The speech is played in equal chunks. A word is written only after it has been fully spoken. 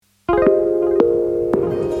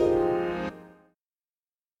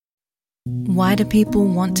Why do people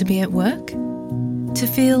want to be at work? To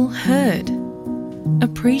feel heard,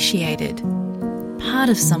 appreciated, part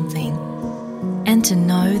of something, and to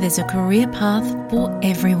know there's a career path for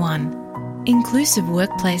everyone. Inclusive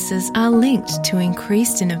workplaces are linked to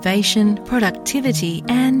increased innovation, productivity,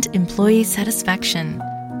 and employee satisfaction.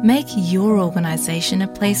 Make your organisation a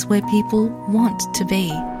place where people want to be.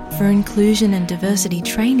 For inclusion and diversity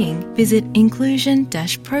training, visit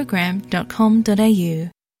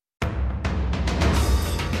inclusion-program.com.au.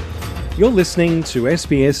 You're listening to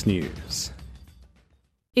SBS News.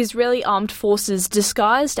 Israeli armed forces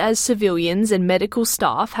disguised as civilians and medical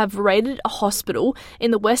staff have raided a hospital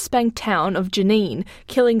in the West Bank town of Jenin,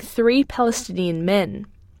 killing 3 Palestinian men.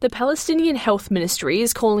 The Palestinian Health Ministry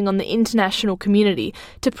is calling on the international community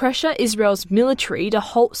to pressure Israel's military to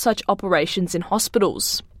halt such operations in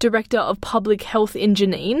hospitals. Director of Public Health in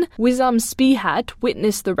Jenin, Wissam Spihat,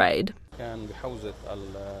 witnessed the raid.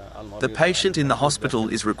 The patient in the hospital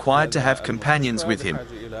is required to have companions with him.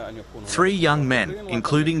 3 young men,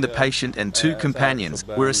 including the patient and 2 companions,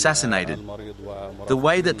 were assassinated. The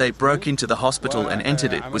way that they broke into the hospital and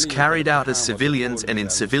entered it was carried out as civilians and in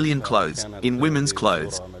civilian clothes, in women's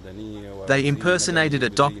clothes. They impersonated a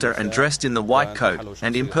doctor and dressed in the white coat,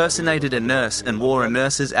 and impersonated a nurse and wore a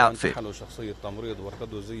nurse's outfit.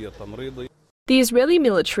 The Israeli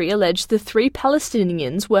military alleged the 3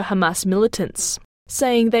 Palestinians were Hamas militants,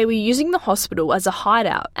 saying they were using the hospital as a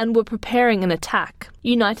hideout and were preparing an attack.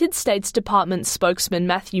 United States Department spokesman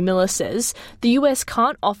Matthew Miller says the US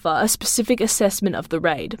can't offer a specific assessment of the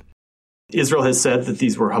raid. Israel has said that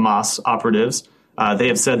these were Hamas operatives. They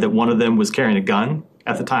have said that one of them was carrying a gun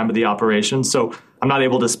at the time of the operation. So I'm not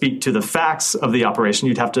able to speak to the facts of the operation.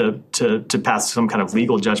 You'd have to pass some kind of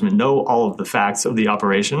legal judgment, know all of the facts of the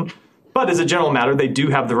operation. But as a general matter, they do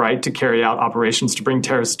have the right to carry out operations to bring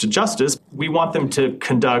terrorists to justice. We want them to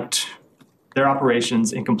conduct their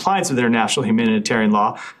operations in compliance with international humanitarian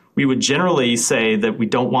law. We would generally say that we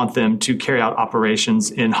don't want them to carry out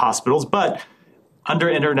operations in hospitals, but under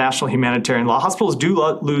international humanitarian law, hospitals do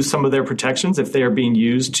lose some of their protections if they are being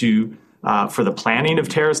used for the planning of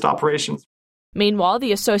terrorist operations. Meanwhile,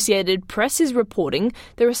 the Associated Press is reporting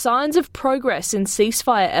there are signs of progress in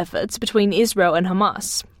ceasefire efforts between Israel and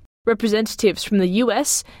Hamas. Representatives from the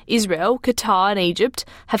US, Israel, Qatar and Egypt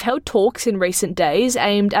have held talks in recent days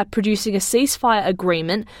aimed at producing a ceasefire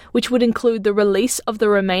agreement which would include the release of the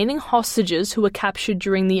remaining hostages who were captured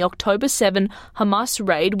during the October 7 Hamas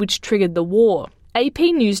raid which triggered the war. AP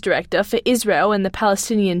News Director for Israel and the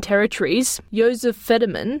Palestinian territories, Yosef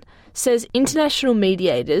Federman, says international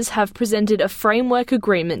mediators have presented a framework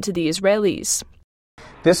agreement to the Israelis.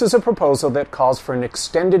 This is a proposal that calls for an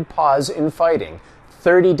extended pause in fighting,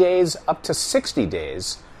 30 days up to 60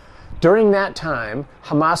 days. During that time,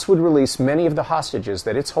 Hamas would release many of the hostages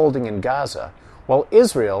that it's holding in Gaza, while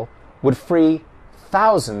Israel would free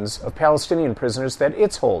thousands of Palestinian prisoners that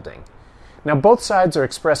it's holding. Now, both sides are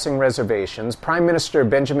expressing reservations. Prime Minister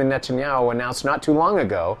Benjamin Netanyahu announced not too long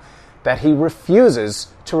ago that he refuses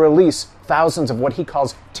to release thousands of what he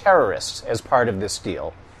calls terrorists as part of this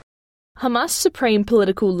deal. Hamas Supreme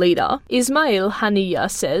Political Leader Ismail Haniyeh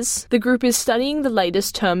says the group is studying the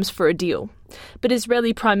latest terms for a deal. But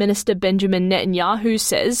Israeli Prime Minister Benjamin Netanyahu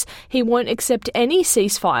says he won't accept any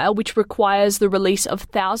ceasefire which requires the release of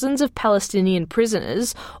thousands of Palestinian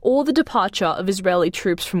prisoners or the departure of Israeli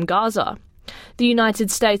troops from Gaza. The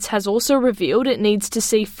United States has also revealed it needs to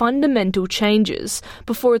see fundamental changes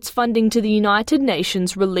before its funding to the United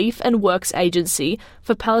Nations Relief and Works Agency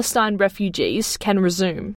for Palestine refugees can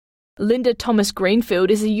resume. Linda Thomas-Greenfield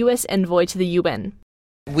is a US envoy to the UN.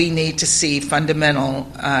 We need to see fundamental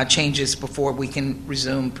changes before we can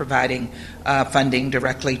resume providing funding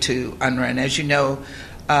directly to UNRWA. And as you know,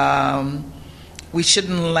 we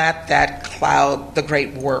shouldn't let that cloud the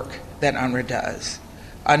great work that UNRWA does.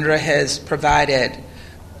 UNRWA has provided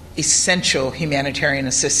essential humanitarian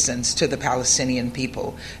assistance to the Palestinian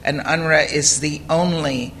people, and UNRWA is the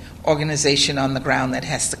only organization on the ground that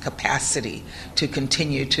has the capacity to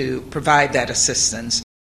continue to provide that assistance.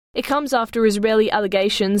 It comes after Israeli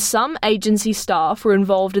allegations some agency staff were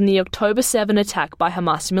involved in the October 7 attack by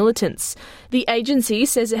Hamas militants. The agency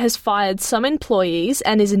says it has fired some employees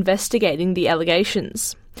and is investigating the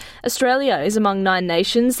allegations. Australia is among 9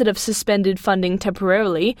 nations that have suspended funding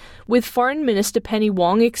temporarily, with Foreign Minister Penny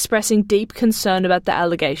Wong expressing deep concern about the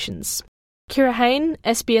allegations. Kira Hain,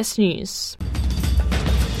 SBS News.